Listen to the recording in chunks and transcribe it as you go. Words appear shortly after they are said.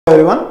Hello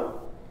everyone,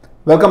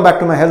 welcome back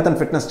to my health and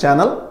fitness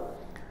channel.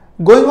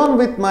 Going on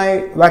with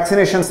my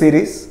vaccination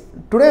series,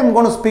 today I am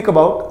going to speak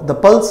about the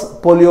Pulse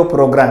Polio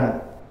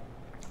program.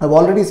 I have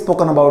already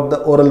spoken about the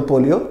oral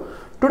polio.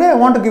 Today I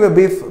want to give a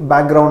brief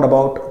background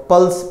about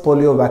Pulse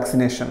Polio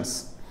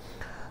vaccinations.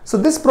 So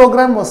this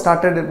program was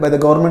started by the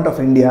government of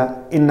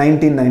India in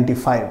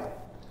 1995.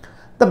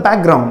 The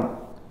background,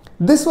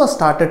 this was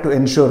started to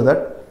ensure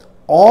that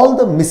all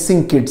the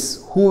missing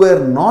kids who were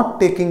not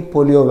taking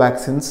polio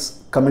vaccines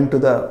coming to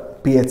the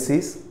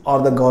PHCs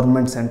or the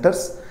government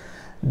centers,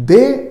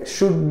 they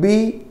should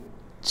be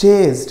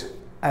chased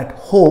at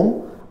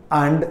home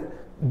and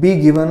be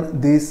given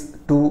these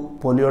 2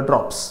 polio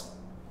drops.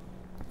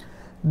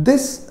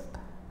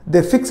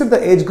 They fixed the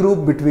age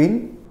group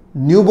between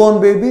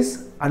newborn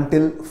babies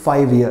until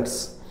 5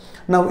 years.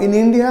 Now in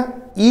India,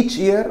 each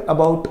year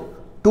about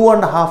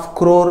 2.5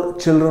 crore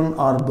children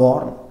are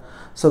born.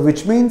 So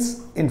which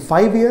means in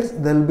 5 years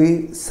there will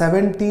be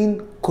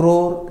 17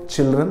 crore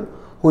children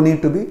who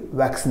need to be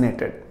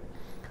vaccinated.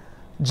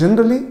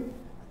 Generally,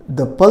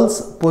 the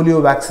Pulse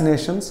Polio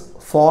vaccinations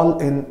fall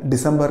in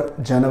December,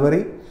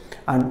 January,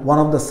 and one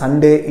of the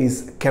Sunday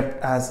is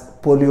kept as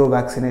Polio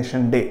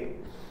Vaccination Day.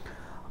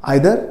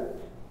 Either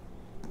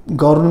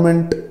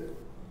government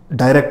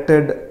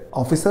directed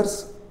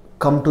officers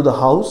come to the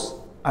house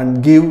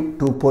and give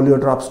 2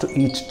 polio drops to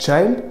each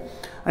child,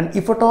 and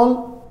if at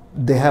all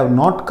they have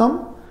not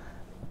come,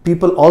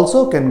 people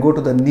also can go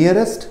to the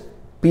nearest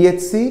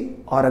PHC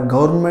or a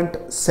government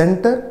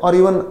center or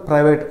even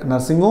private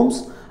nursing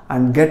homes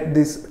and get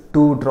these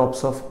 2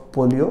 drops of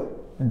polio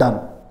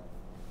done.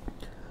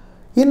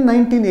 In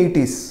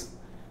 1980s,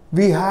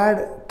 we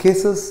had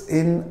cases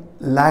in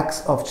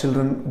lakhs of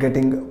children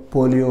getting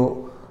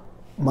polio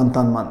month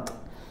on month.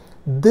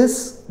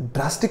 This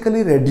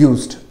drastically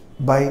reduced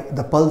by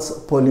the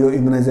Pulse Polio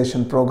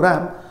immunization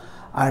program,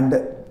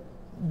 and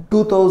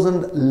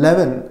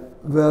 2011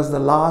 was the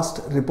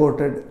last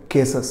reported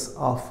cases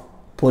of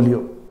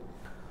polio.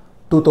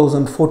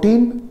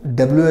 2014,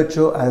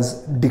 WHO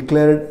has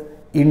declared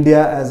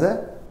India as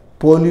a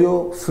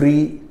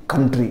polio-free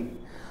country.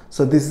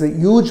 So this is a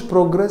huge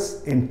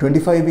progress in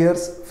 25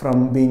 years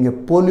from being a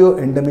polio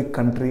endemic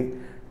country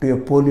to a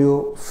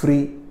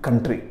polio-free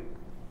country.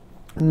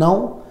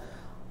 Now,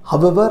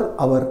 however,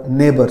 our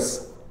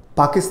neighbors,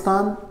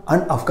 Pakistan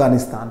and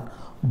Afghanistan,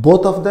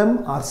 both of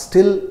them are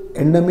still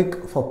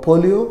endemic for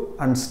polio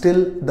and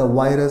still the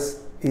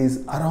virus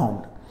is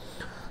around.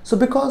 So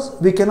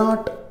because we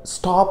cannot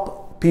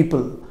stop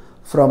people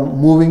from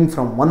moving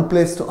from one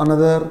place to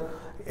another,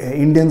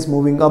 Indians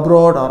moving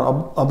abroad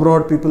or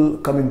abroad people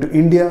coming to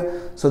India,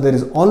 so there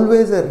is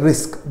always a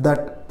risk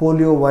that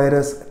polio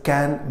virus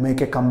can make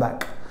a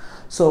comeback.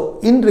 So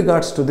in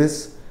regards to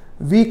this,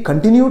 we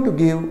continue to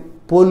give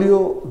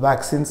polio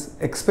vaccines,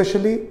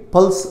 especially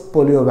Pulse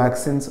Polio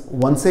vaccines,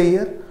 once a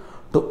year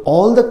to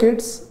all the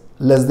kids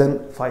less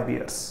than 5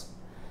 years.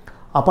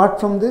 Apart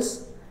from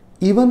this,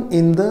 even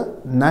in the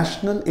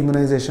National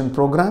Immunization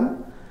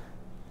Program,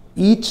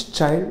 each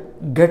child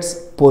gets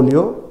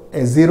polio,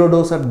 a 0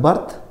 dose at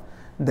birth,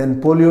 then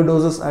polio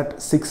doses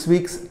at 6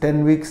 weeks,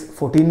 10 weeks,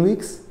 14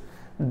 weeks,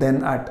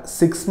 then at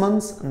 6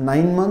 months,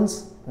 9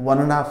 months,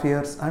 1.5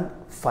 years and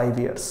 5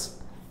 years.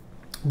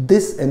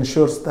 This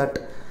ensures that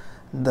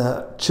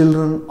the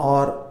children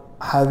are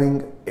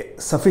having a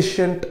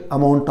sufficient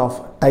amount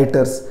of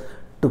titers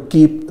to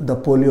keep the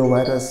polio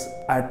virus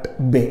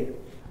at bay.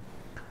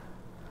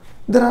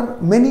 There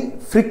are many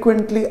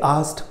frequently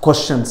asked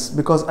questions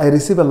because I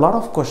receive a lot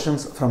of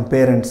questions from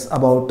parents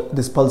about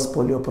this Pulse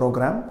Polio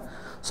program.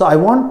 So I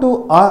want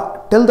to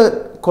tell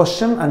the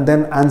question and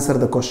then answer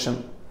the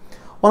question.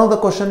 One of the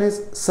question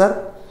is,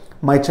 sir,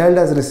 my child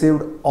has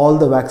received all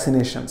the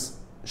vaccinations.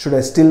 Should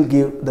I still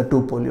give the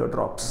 2 polio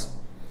drops?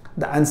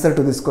 The answer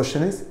to this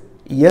question is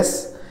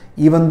yes.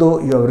 Even though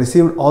you have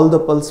received all the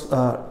pulse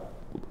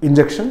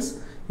injections,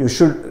 you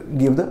should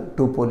give the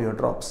 2 polio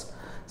drops.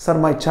 Sir,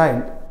 my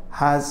child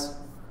has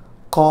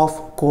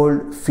cough,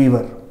 cold,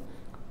 fever.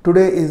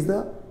 Today is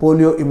the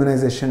polio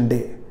immunization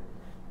day.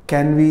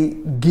 Can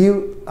we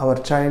give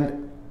our child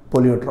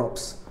polio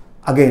drops?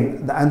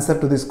 Again, the answer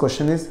to this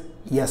question is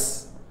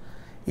yes.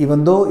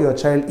 Even though your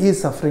child is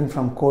suffering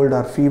from cold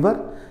or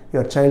fever,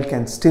 your child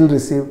can still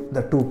receive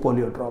the 2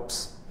 polio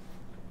drops.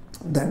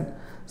 Then,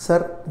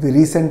 sir, we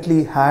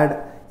recently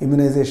had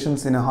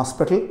immunizations in a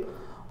hospital.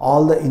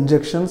 All the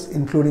injections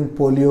including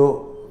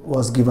polio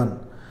was given.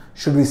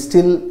 Should we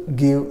still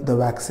give the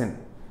vaccine?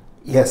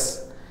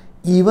 Yes.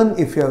 Even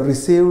if you have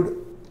received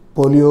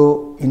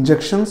polio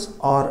injections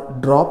or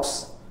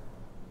drops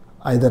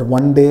either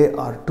 1 day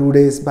or 2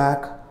 days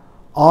back,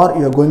 or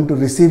you are going to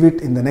receive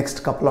it in the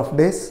next couple of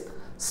days,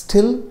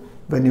 still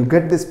when you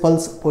get this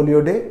Pulse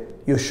Polio Day,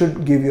 you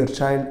should give your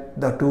child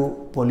the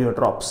 2 polio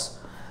drops.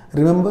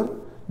 Remember,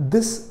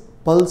 this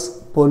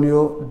Pulse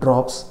Polio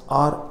drops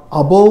are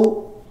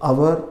above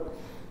our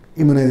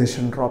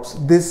immunization drops.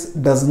 This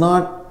does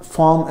not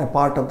form a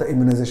part of the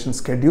immunization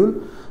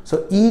schedule.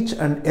 So each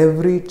and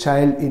every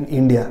child in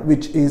India,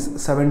 which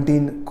is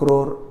 17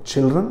 crore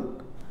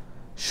children,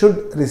 should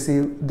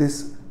receive these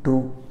 2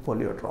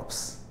 polio drops.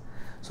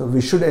 So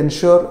we should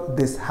ensure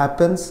this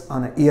happens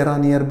on a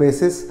year-on-year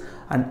basis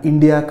and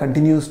India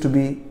continues to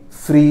be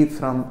free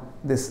from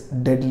this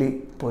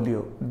deadly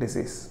polio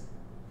disease.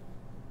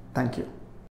 Thank you.